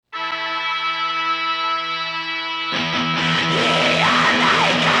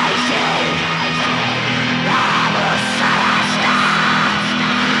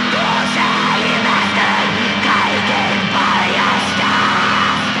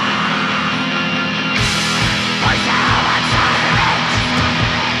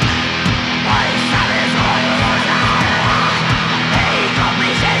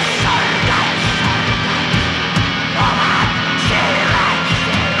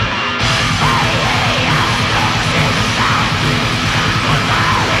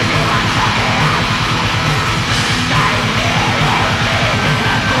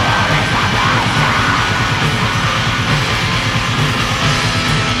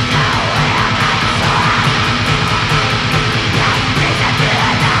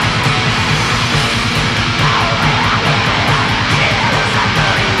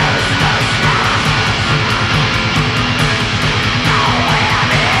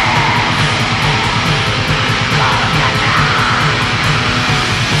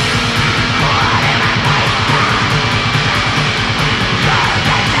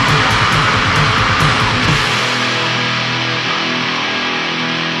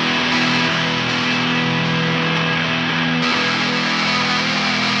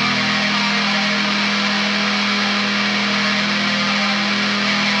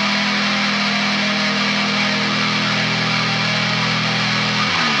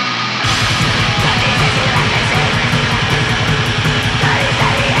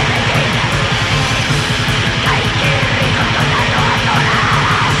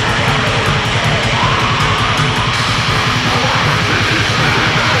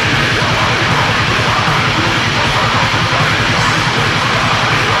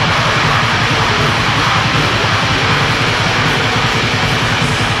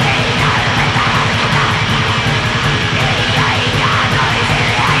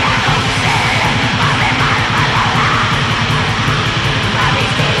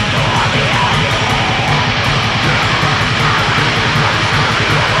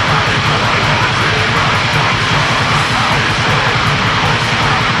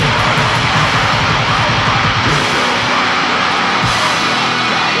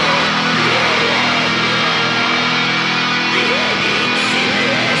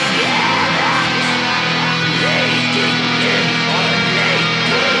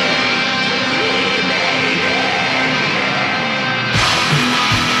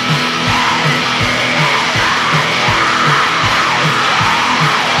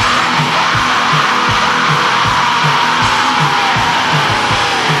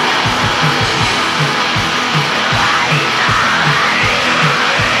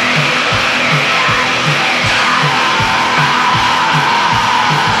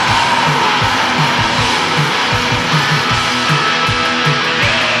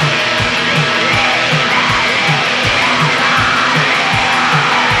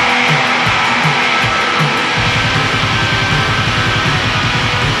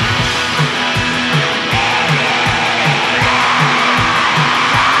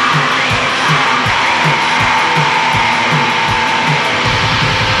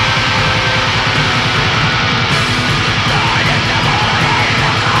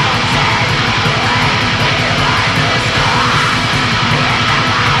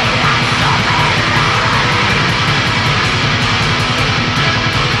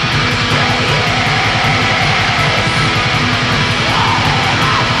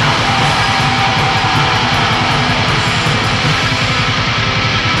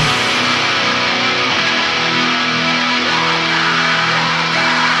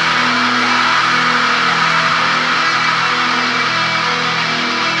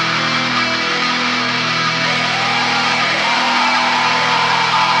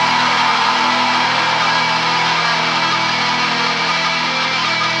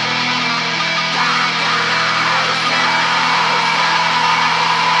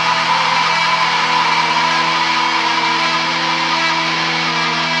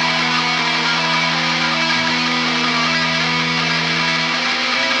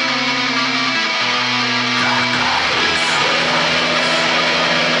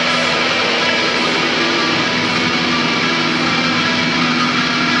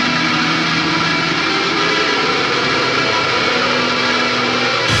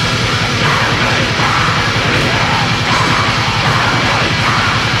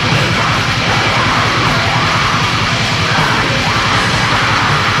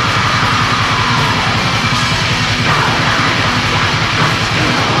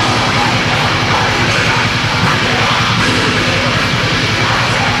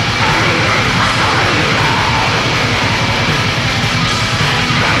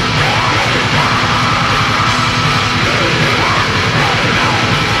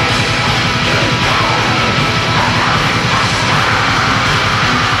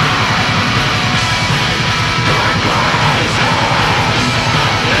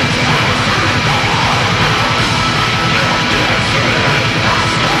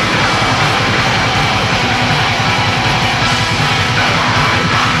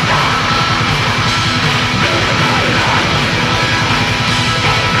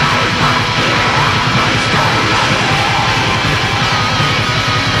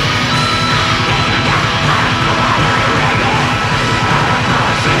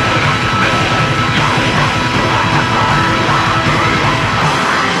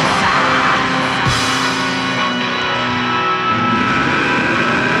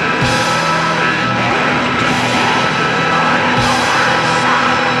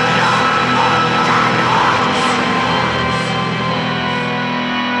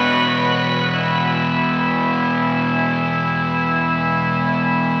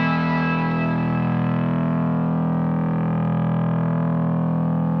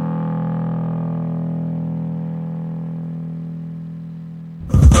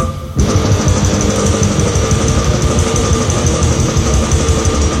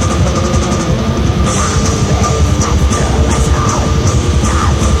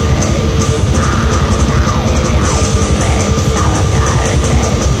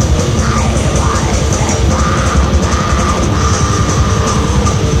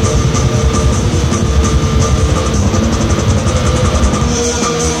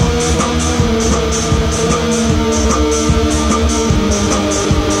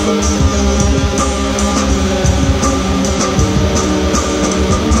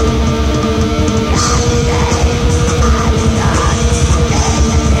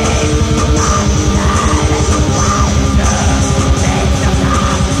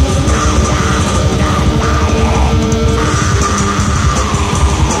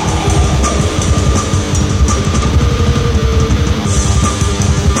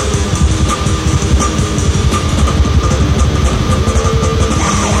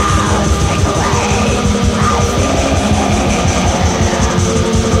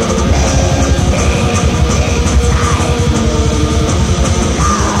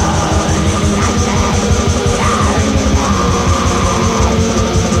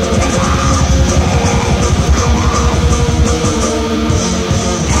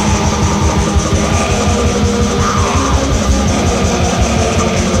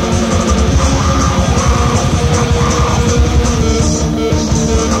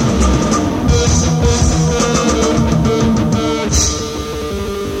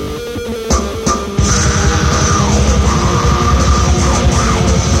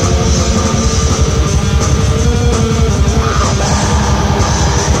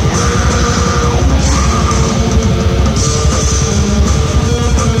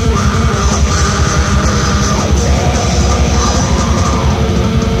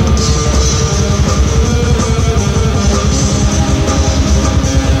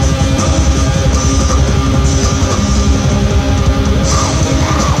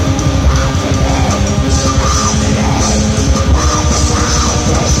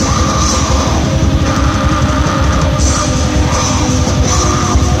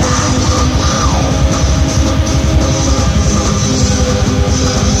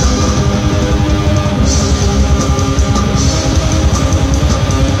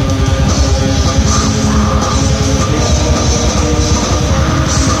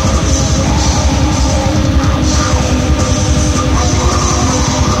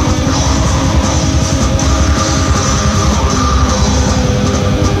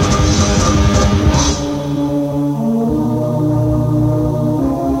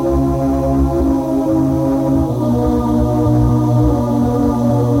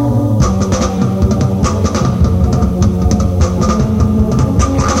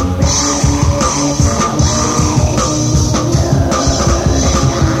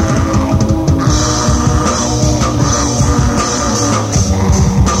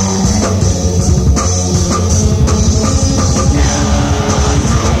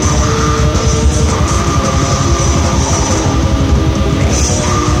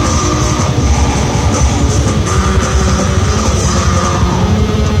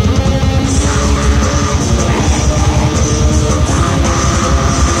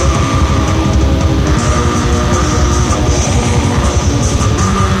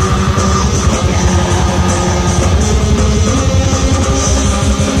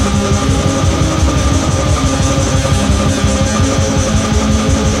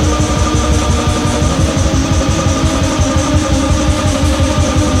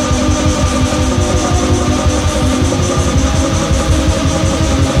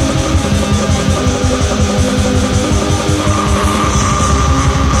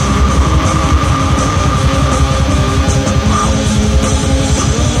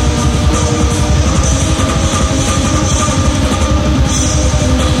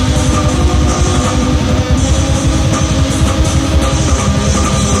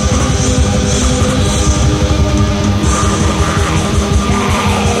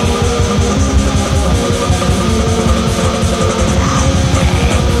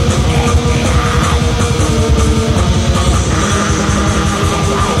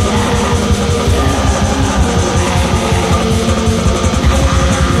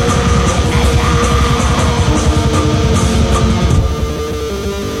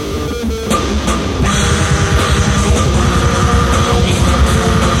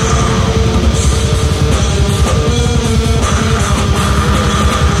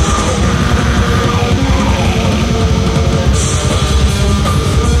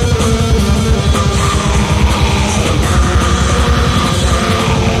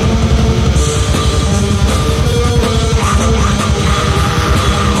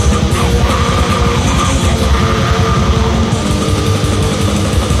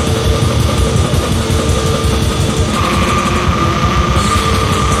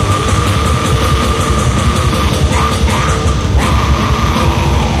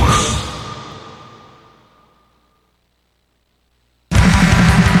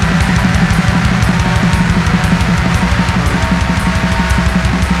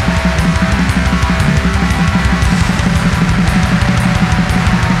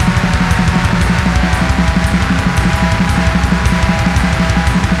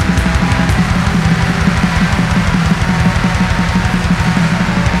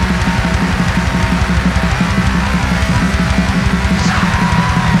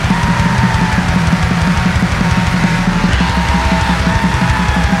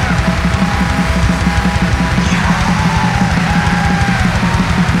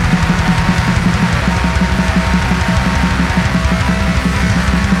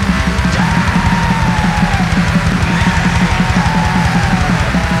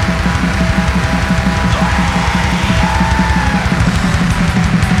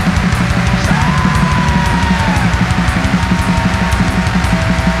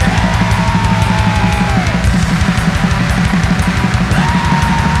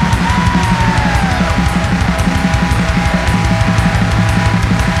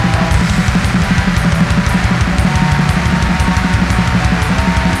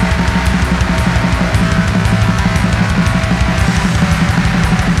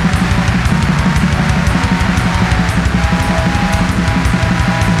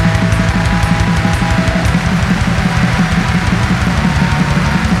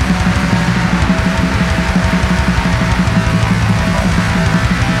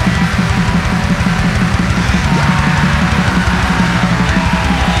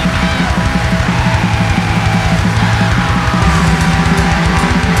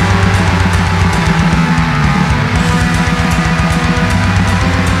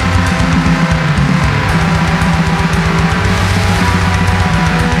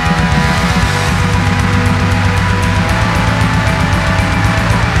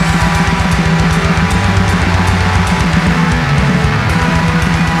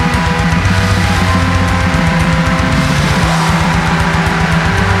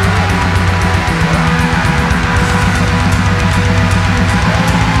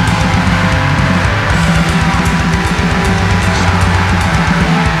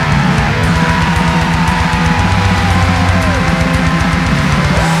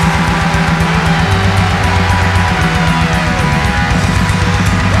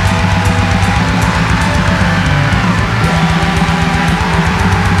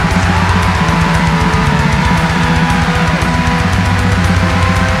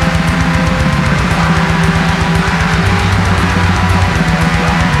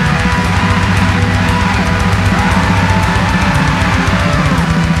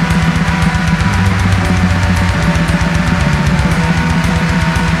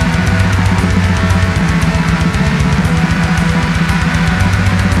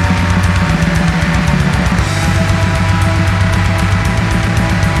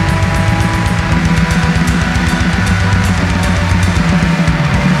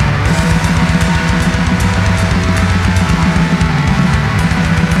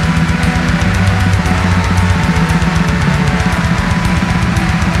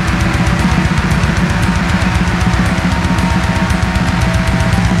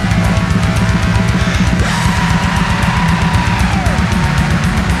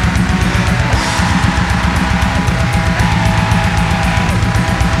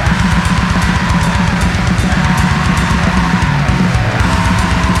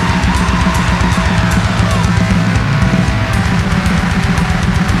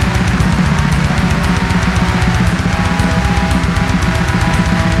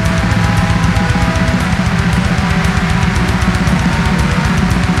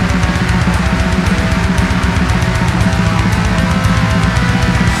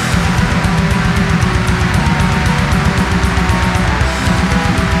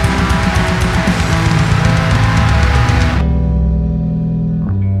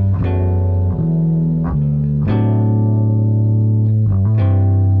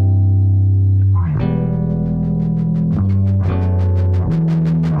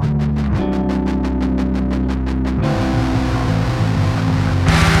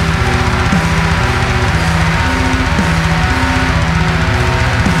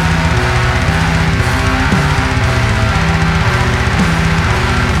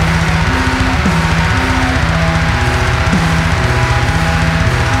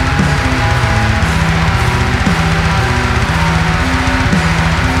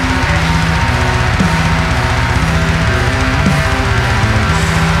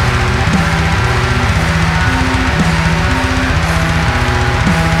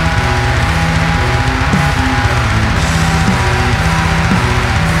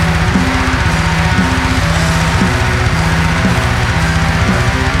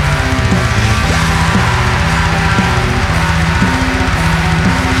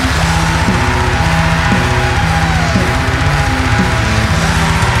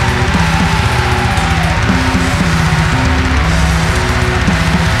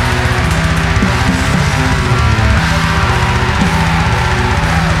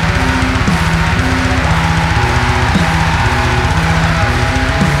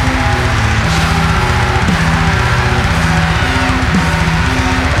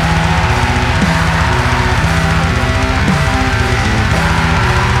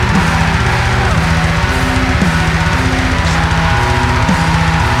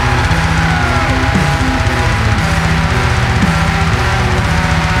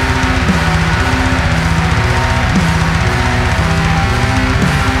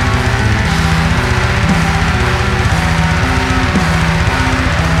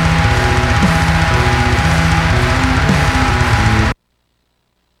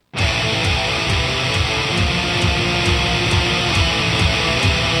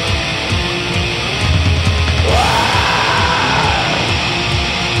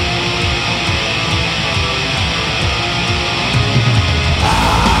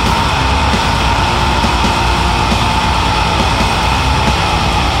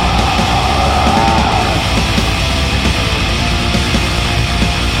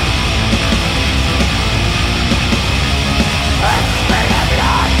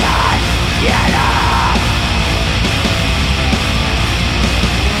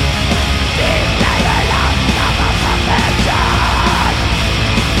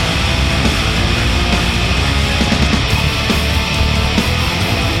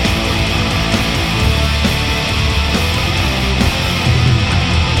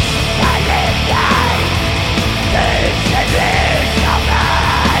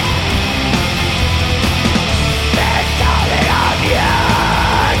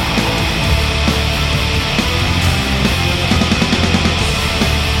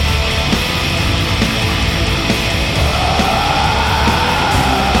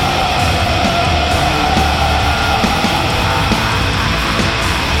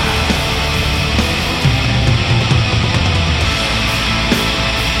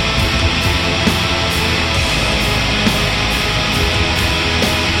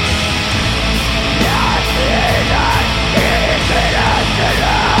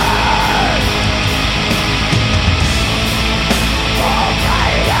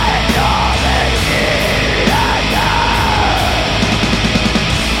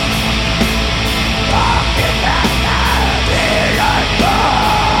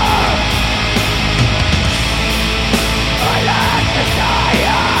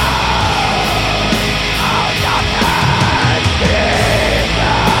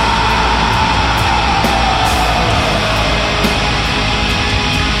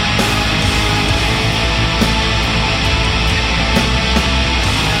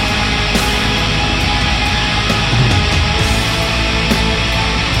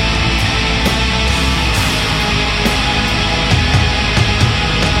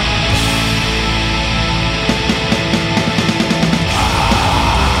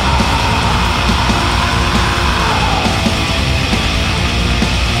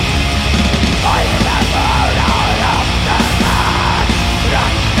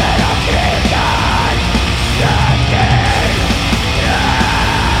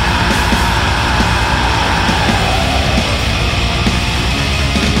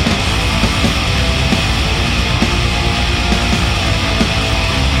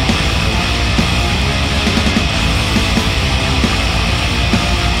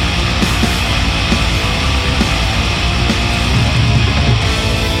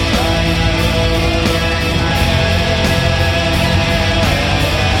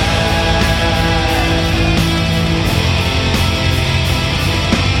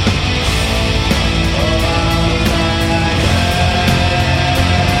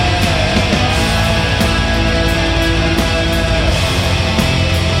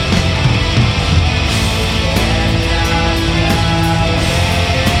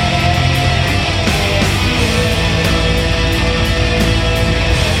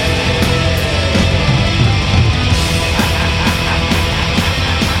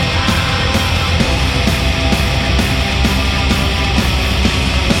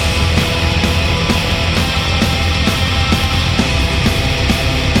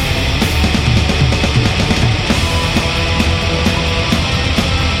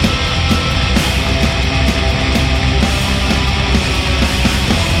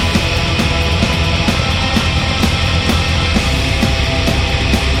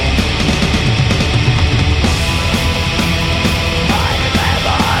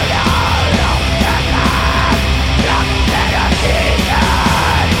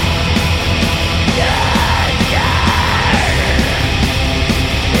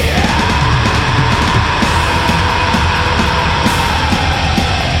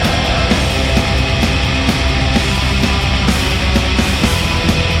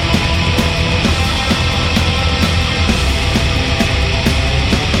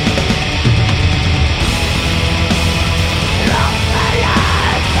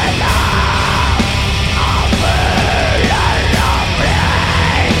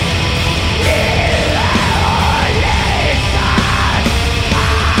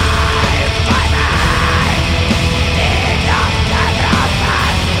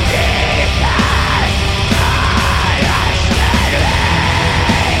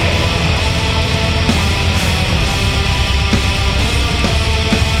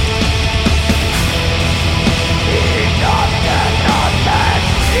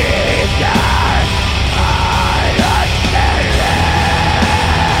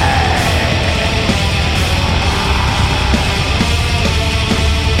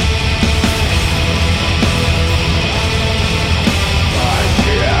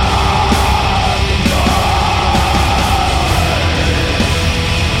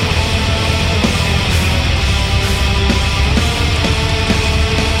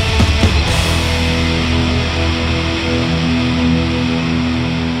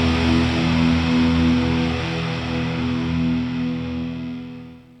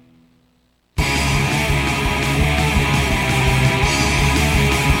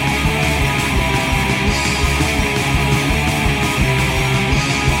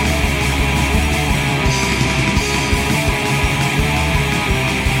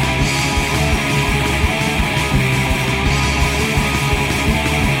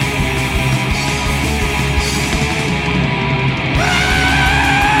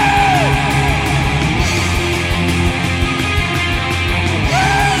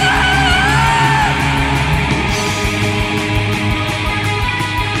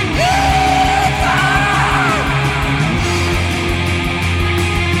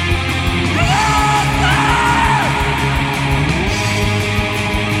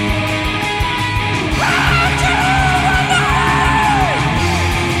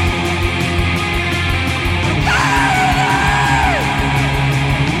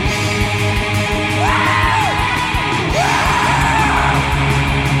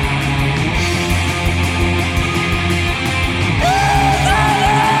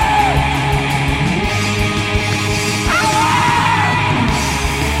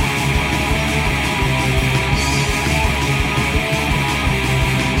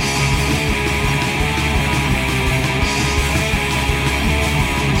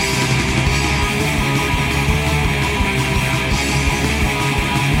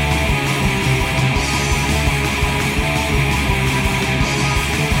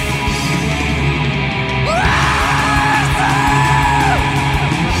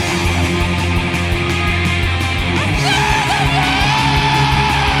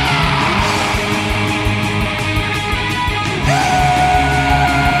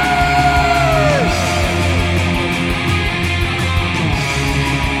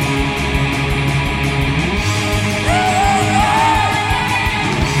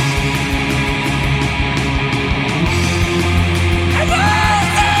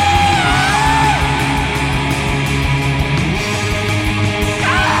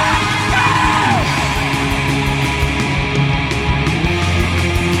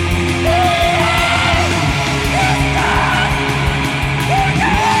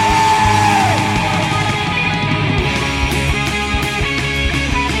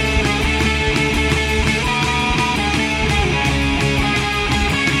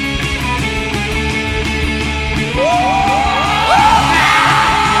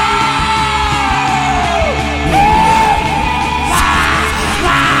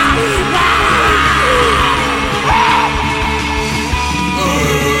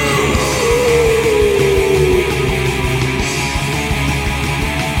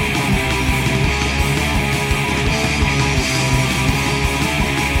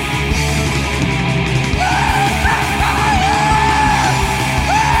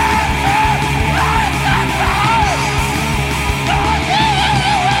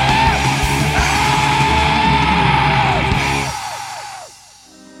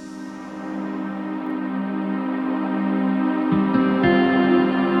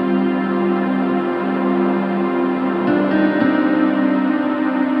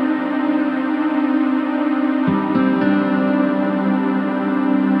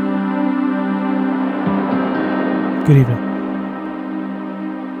Good evening.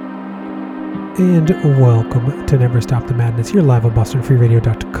 And welcome to Never Stop the Madness here live on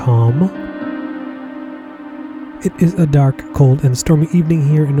BostonFreeRadio.com. It is a dark, cold, and stormy evening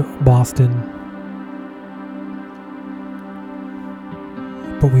here in Boston.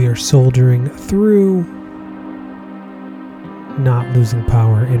 But we are soldiering through, not losing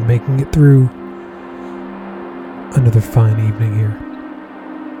power, and making it through another fine evening here.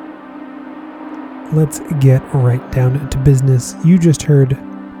 Let's get right down to business. You just heard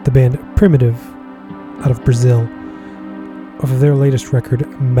the band Primitive out of Brazil of their latest record,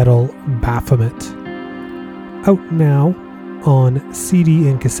 Metal Baphomet. Out now on CD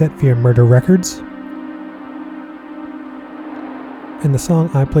and cassette via Murder Records. And the song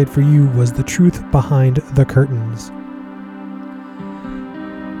I played for you was The Truth Behind the Curtains.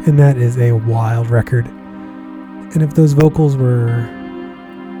 And that is a wild record. And if those vocals were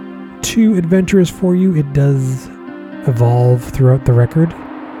too adventurous for you, it does evolve throughout the record.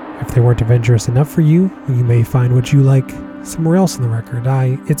 If they weren't adventurous enough for you, you may find what you like somewhere else in the record.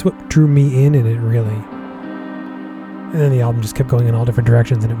 It's what drew me in, and it really... And then the album just kept going in all different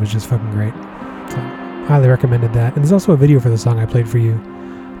directions, and it was just fucking great. So, highly recommended that. And there's also a video for the song I played for you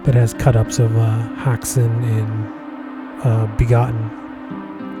that has cut-ups of Haxan and Begotten,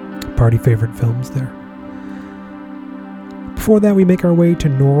 party favorite films there. Before that, we make our way to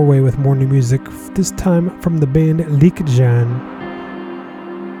Norway with more new music, this time from the band Likjan.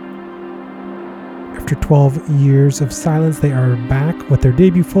 After 12 years of silence, they are back with their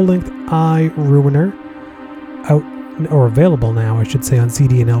debut full-length Eye Ruiner, out or available now, I should say, on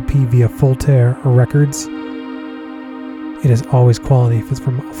CD and LP via Voltaire Records. It is always quality if it's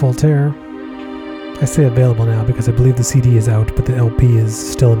from Voltaire. I say available now because I believe the CD is out, but the LP is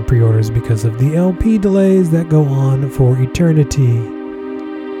still in pre-orders because of the LP delays that go on for eternity.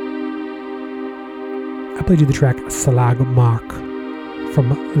 I played you the track Slagmark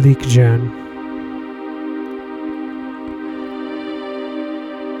from Likjan.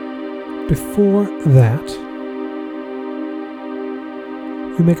 Before that,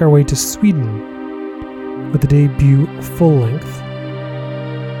 we make our way to Sweden with the debut full-length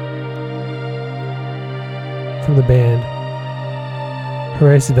from the band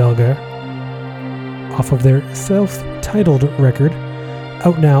Hraesvelgr off of their self-titled record,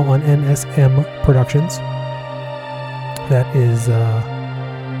 out now on NSM Productions. That is,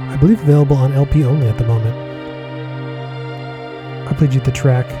 I believe, available on LP only at the moment. I played you the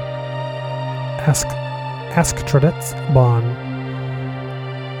track Asktradetsbarn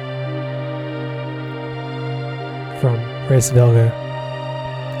from Hraesvelgr.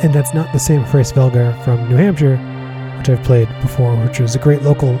 And that's not the same Hraesvelgr from New Hampshire, which I've played before, which was a great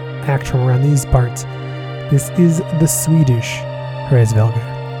local act from around these parts. This is the Swedish Hraesvelgr.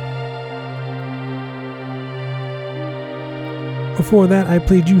 Before that, I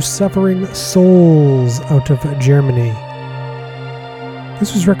played you Suffering Souls out of Germany.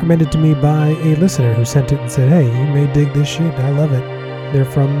 This was recommended to me by a listener who sent it and said, "Hey, you may dig this shit, I love it. They're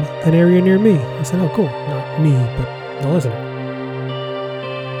from an area near me." I said, "Oh, cool. Not me, but the listener."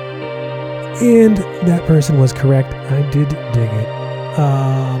 And that person was correct. I did dig it.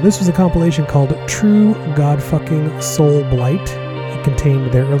 This was a compilation called True Godfucking Soul Blight. It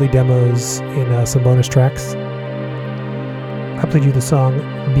contained their early demos and some bonus tracks. I played you the song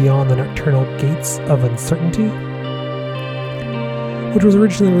Beyond the Nocturnal Gates of Uncertainty, which was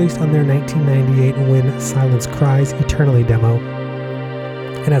originally released on their 1998 When Silence Cries Eternally demo.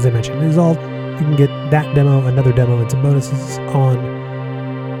 And as I mentioned, it is all, you can get that demo, another demo, and some bonuses on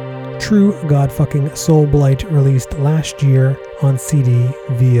True Godfucking Soul Blight, released last year on CD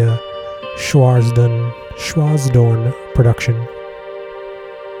via Schwazdorn Production.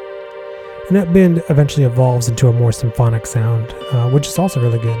 And that band eventually evolves into a more symphonic sound, which is also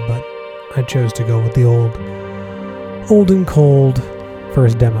really good, but I chose to go with the old and cold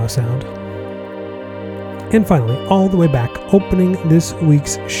first demo sound. And finally, all the way back, opening this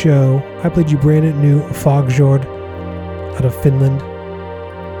week's show, I played you brand new Fogjord out of Finland.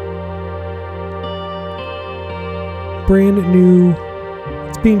 Brand new,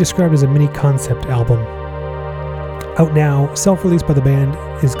 it's being described as a mini concept album. Out now, self-released by the band,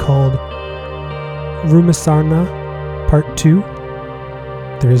 is called Rumisarna Part 2.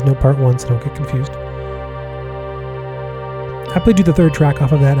 There is no Part 1, so don't get confused. I played you the third track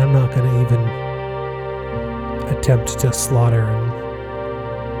off of that. I'm not going to even attempt to slaughter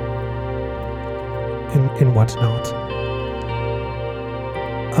and whatnot.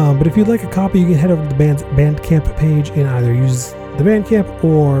 But if you'd like a copy, you can head over to the band's Bandcamp page and either use the Bandcamp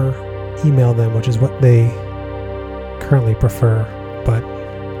or email them, which is what they currently prefer. But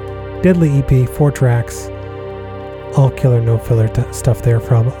Deadly EP, 4 tracks, All killer, no filler stuff there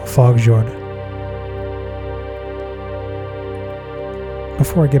from Fogjord.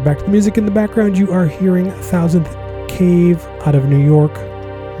 Before I get back to the music in the background, you are hearing 1000th Cave out of New York.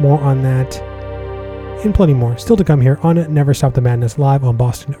 More on that and plenty more still to come here on Never Stop the Madness, live on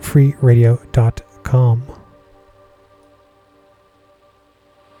BostonFreeRadio.com.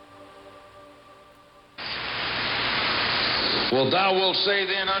 Well, thou wilt say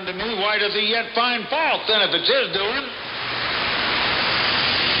then unto me, why doth he yet find fault, then, if it's his doing?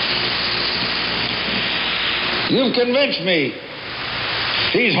 You've convinced me.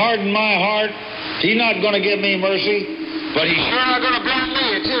 He's hardened my heart. He's not going to give me mercy, but he's sure not going to blame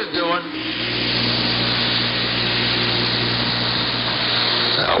me. It's his doing.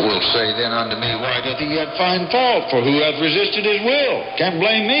 Thou wilt say then unto me, why doth he yet find fault? For who hath resisted his will? Can't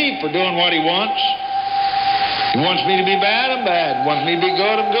blame me for doing what he wants. He wants me to be bad, I'm bad. He wants me to be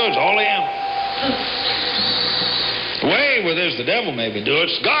good, I'm good. It's all him. Away with this, the devil made me do it.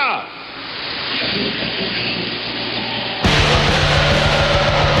 It's God.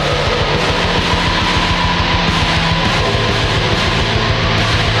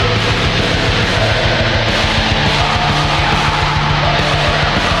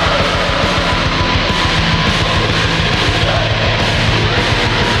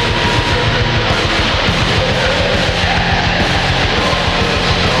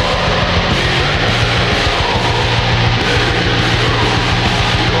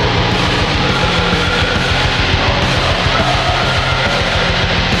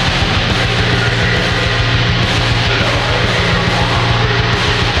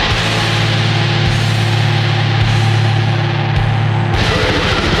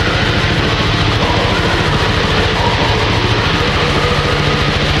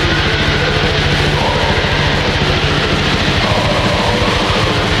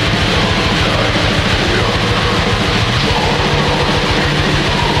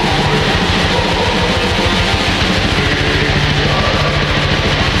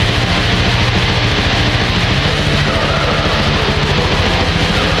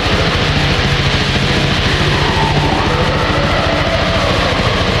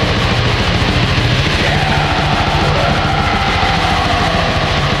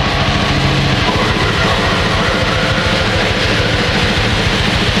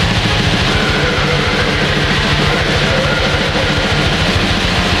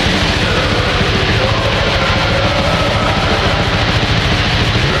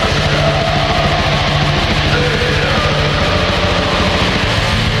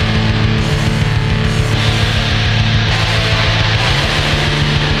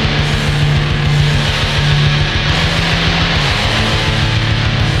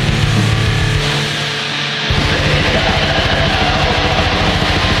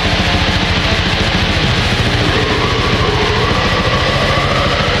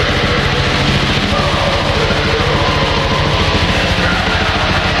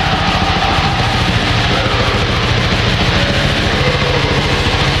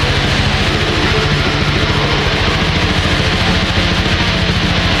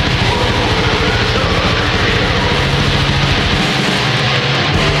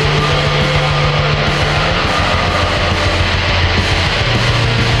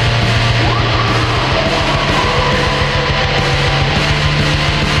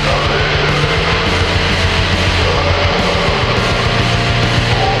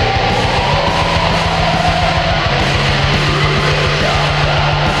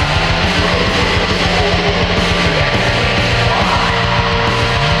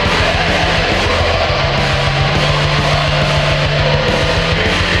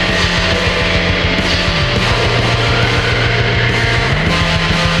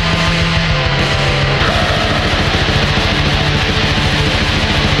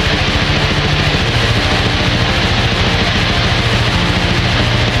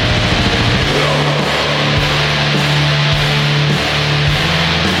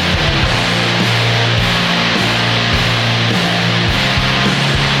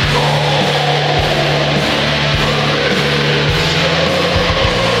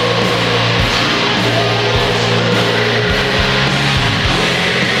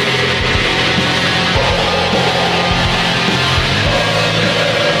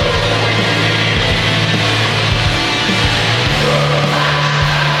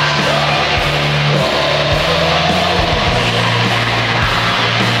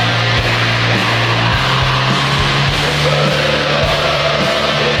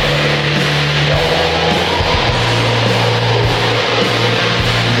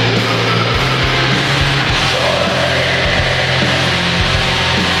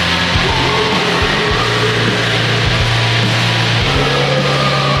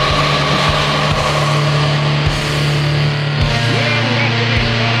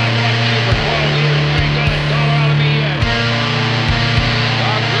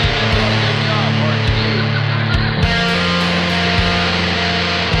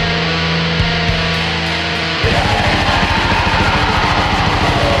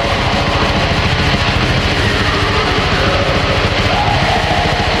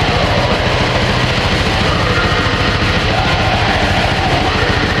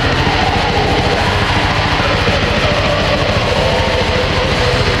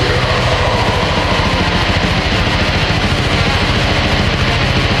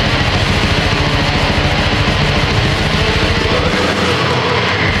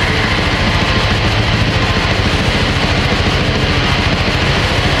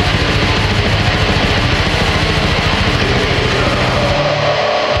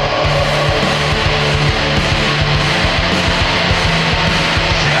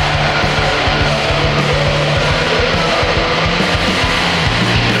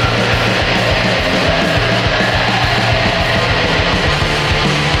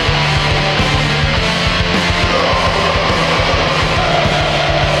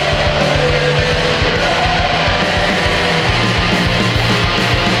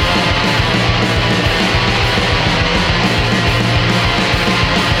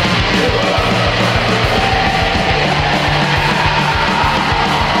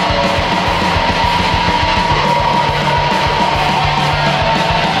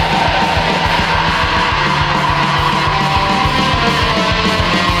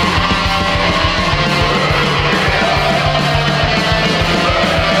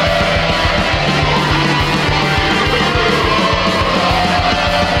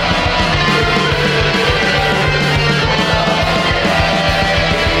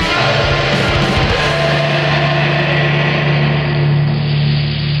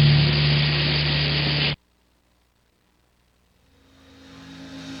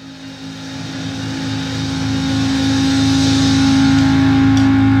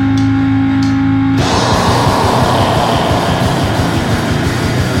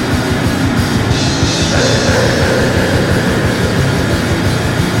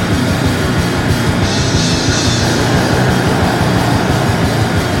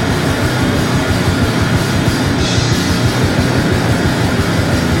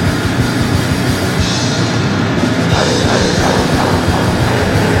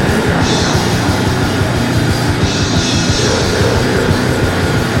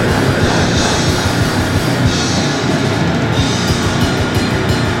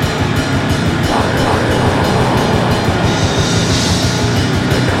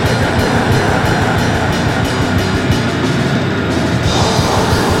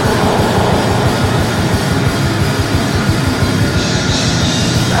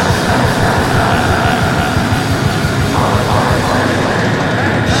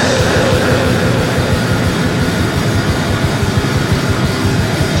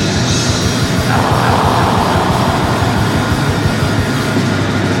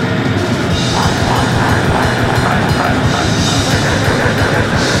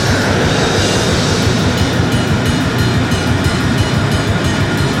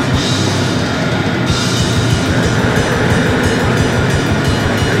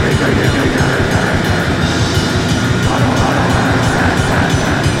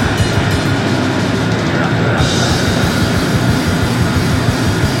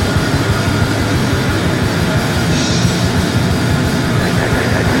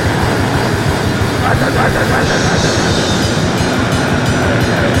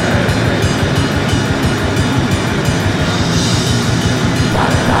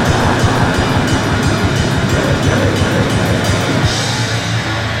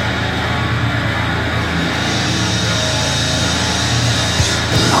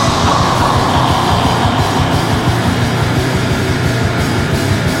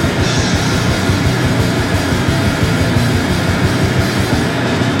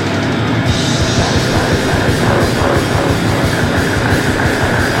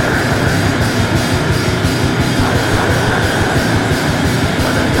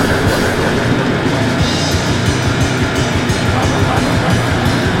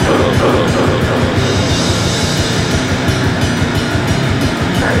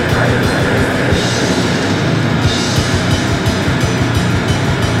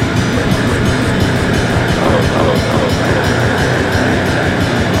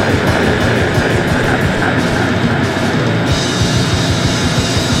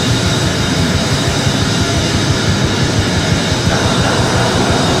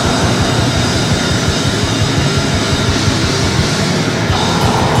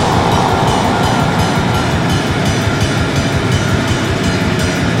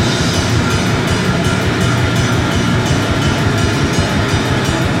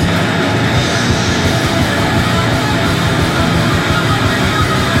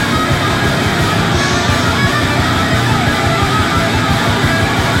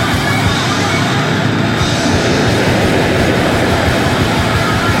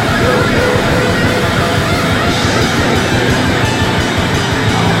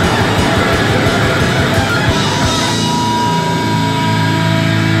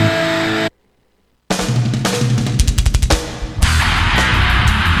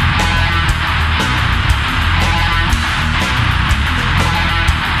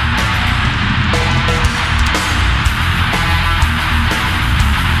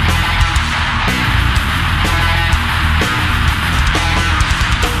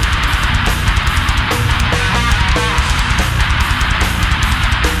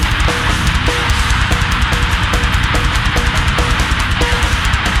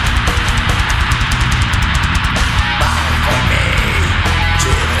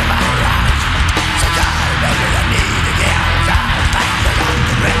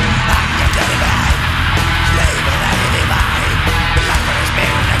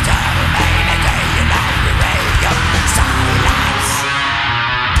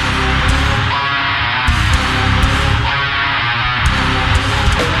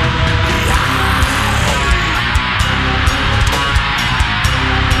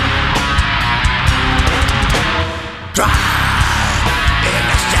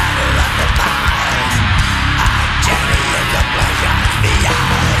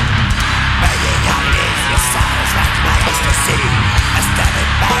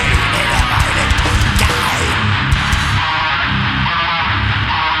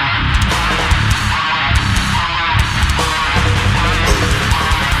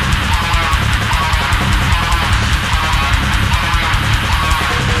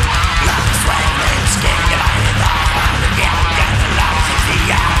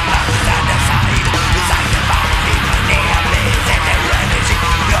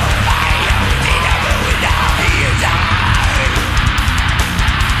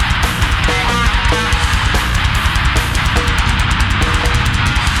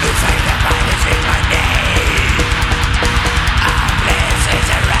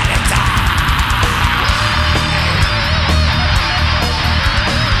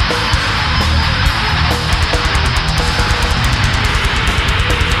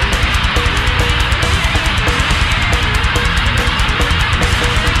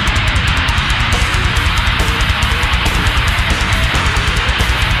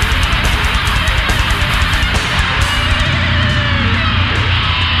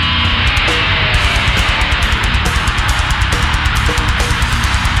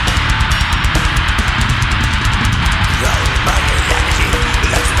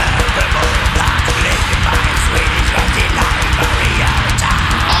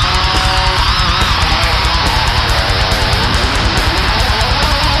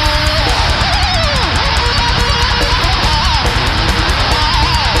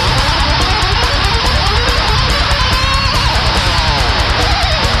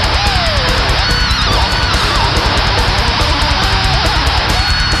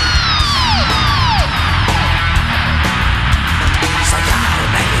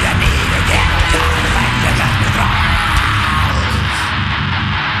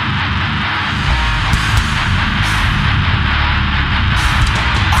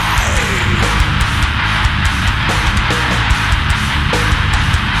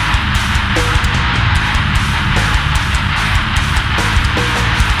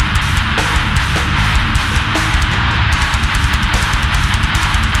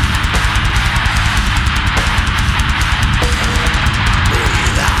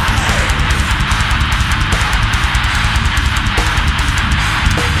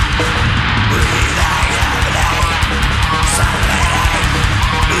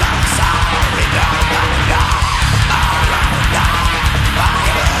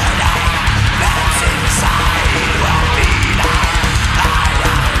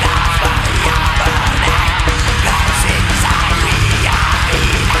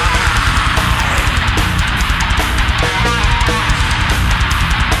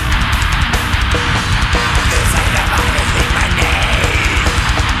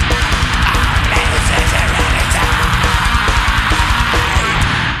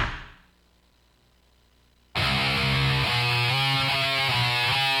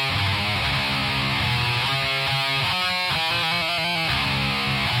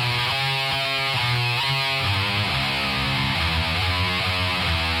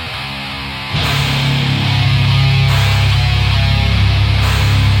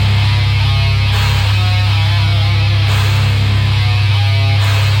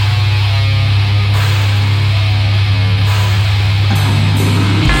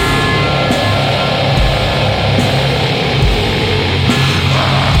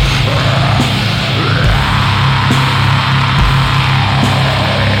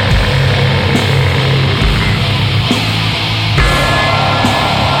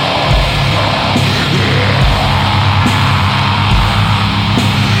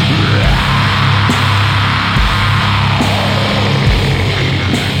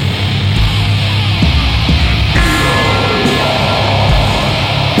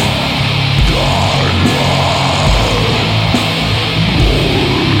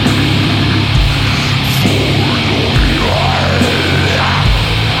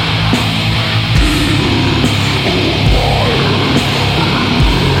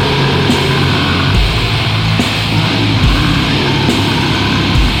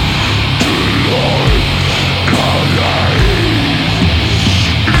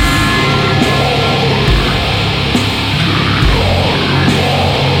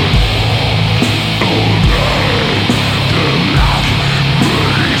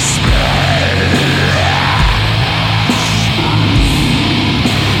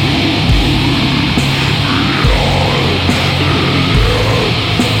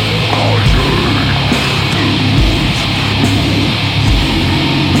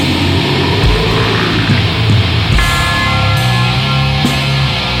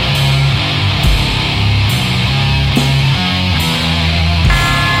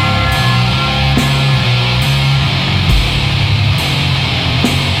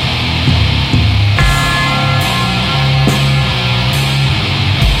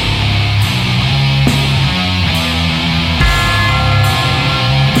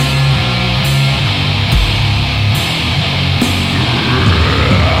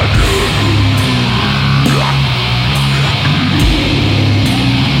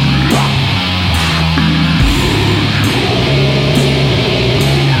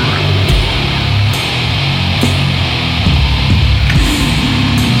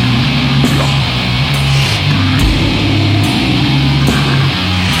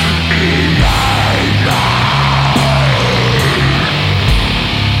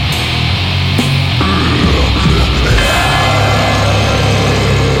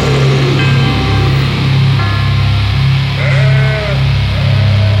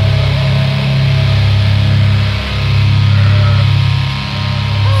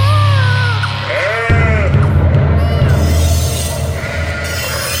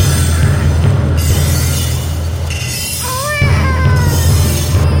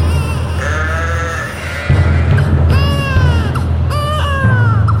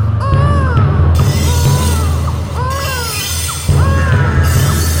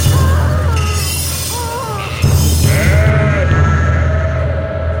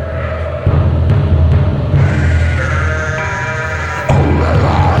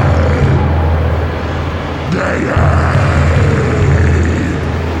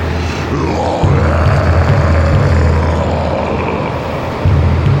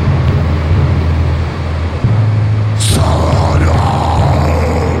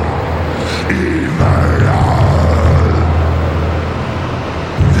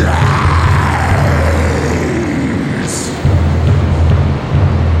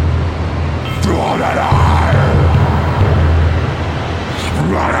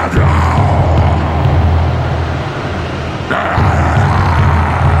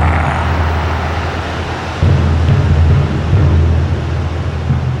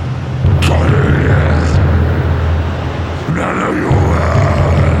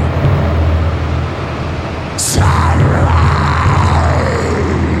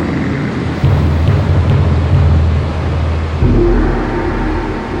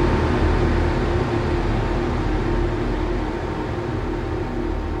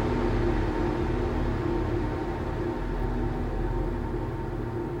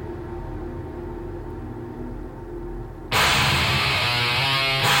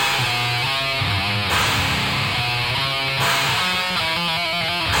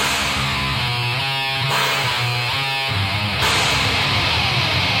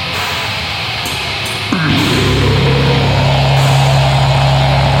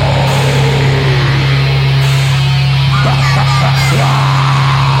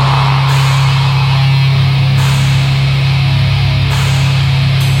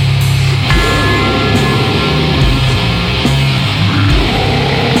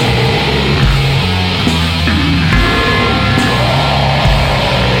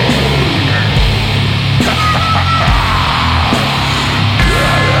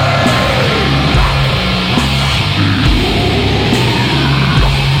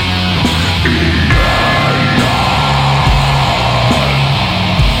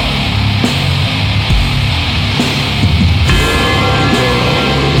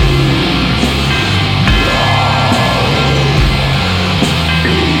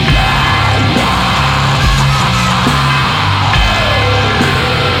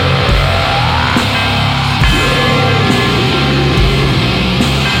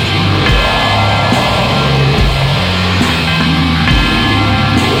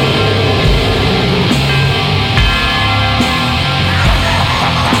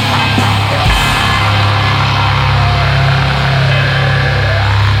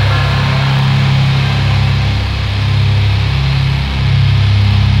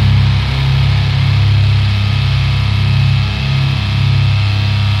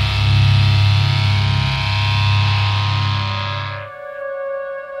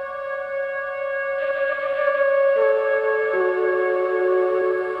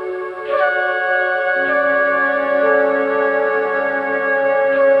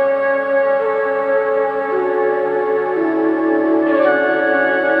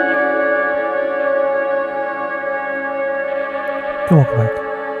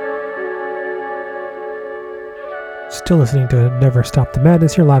 still listening to Never Stop the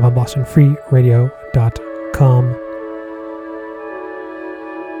Madness here live on BostonFreeRadio.com.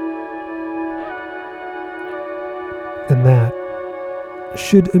 And that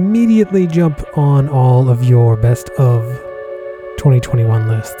should immediately jump on all of your best of 2021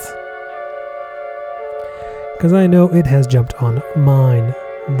 lists. Because I know it has jumped on mine.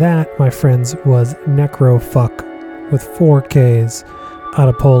 That, my friends, was Necrofuck with 4 Ks out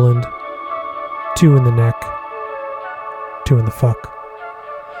of Poland. 2 in the neck. 2 in the fuck.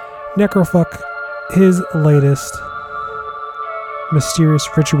 Necrofuck, his latest Mysterious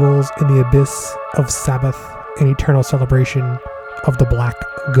Rituals in the Abyss of Sabbath, an eternal celebration of the Black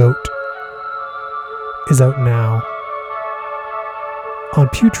Goat, is out now on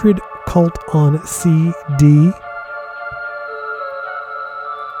Putrid Cult on CD.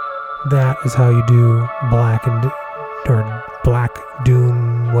 That is how you do black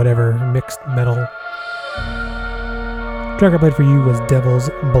doom, whatever, mixed metal. Track I played for you was Devil's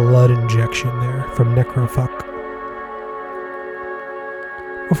Blood Injection there from Necrofuck.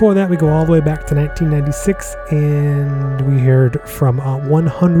 Before that, we go all the way back to 1996, and we heard from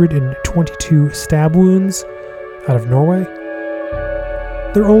 122 Stab Wounds out of Norway.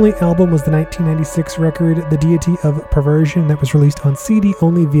 Their only album was the 1996 record, The Deity of Perversion, that was released on CD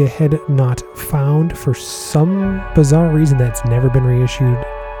only via Head Not Found for some bizarre reason that's never been reissued.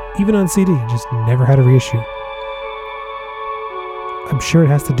 Even on CD, just never had a reissue. I'm sure it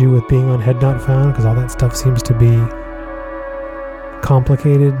has to do with being on Head Not Found, because all that stuff seems to be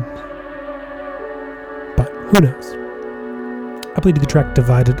complicated, but who knows. I played you the track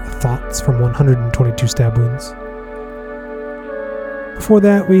Divided Thoughts from 122 Stab Wounds. Before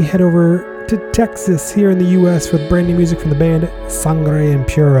that, we head over to Texas here in the US with brand new music from the band Sangre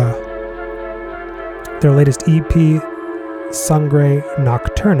Impura. Their latest EP, Sangre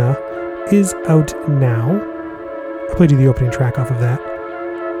Nocturna, is out now. I played you the opening track off of that,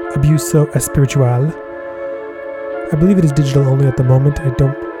 Abuso Espiritual. I believe it is digital only at the moment. I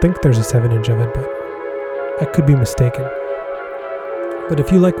don't think there's a 7-inch of it, but I could be mistaken. But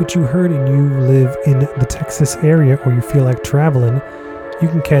if you like what you heard and you live in the Texas area or you feel like traveling, you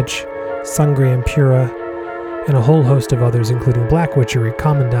can catch Sangre Impura and a whole host of others, including Black Witchery,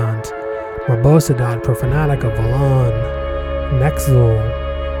 Commandant, Morbosidad, Profanatica, Valon, Nexel,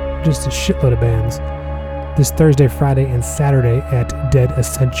 just a shitload of bands. This Thursday, Friday, and Saturday at Dead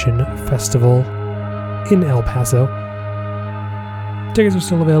Ascension Festival in El Paso. Tickets are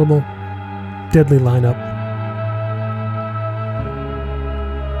still available. Deadly lineup.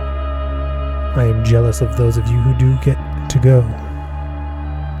 I am jealous of those of you who do get to go.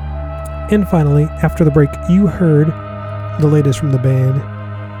 And finally, after the break, you heard the latest from the band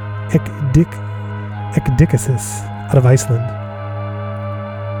Ekdikasis out of Iceland.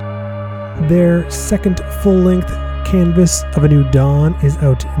 Their second full-length Canvas of a New Dawn is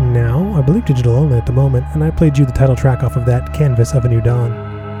out now, I believe digital only at the moment, and I played you the title track off of that, Canvas of a New Dawn.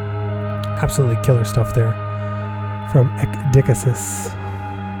 Absolutely killer stuff there from Ekdikasis.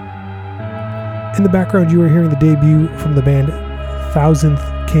 In the background, you are hearing the debut from the band Thousandth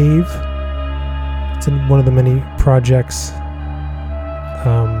Cave. It's in one of the many projects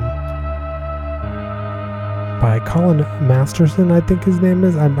by Colin Masterson, I think his name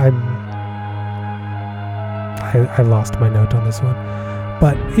is. I lost my note on this one.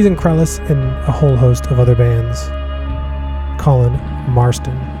 But he's in Krellis and a whole host of other bands. Colin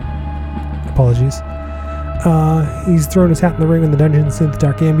Marston. Apologies. He's thrown his hat in the ring in the Dungeon Synth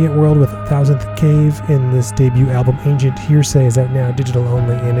Dark Ambient world with Thousandth Cave, and this debut album, Ancient Hearsay, is out now, digital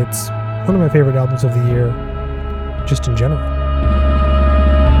only, and it's one of my favorite albums of the year, just in general.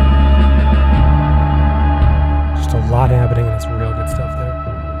 Just a lot happening, and it's real good stuff there.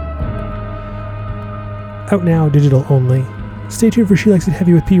 Out now, digital only. Stay tuned for She Likes It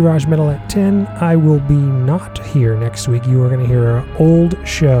Heavy with P. Raj Metal at 10. I will be not here next week. You are going to hear an old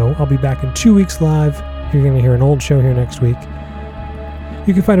show. I'll be back in 2 weeks live. You're going to hear an old show here next week.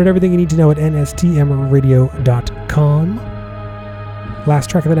 You can find out everything you need to know at nstmradio.com. Last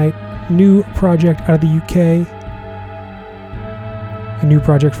track of the night, new project out of the UK. A new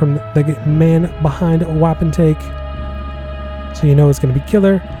project from the man behind Wapentake. So you know it's going to be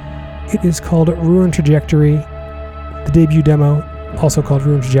killer. It is called Ruin Trajectory. The debut demo, also called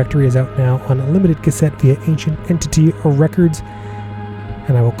Ruin Trajectory, is out now on a limited cassette via Ancient Entity Records.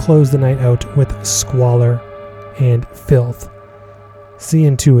 And I will close the night out with Squalor and Filth. See you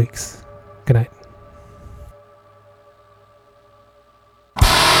in 2 weeks. Good night.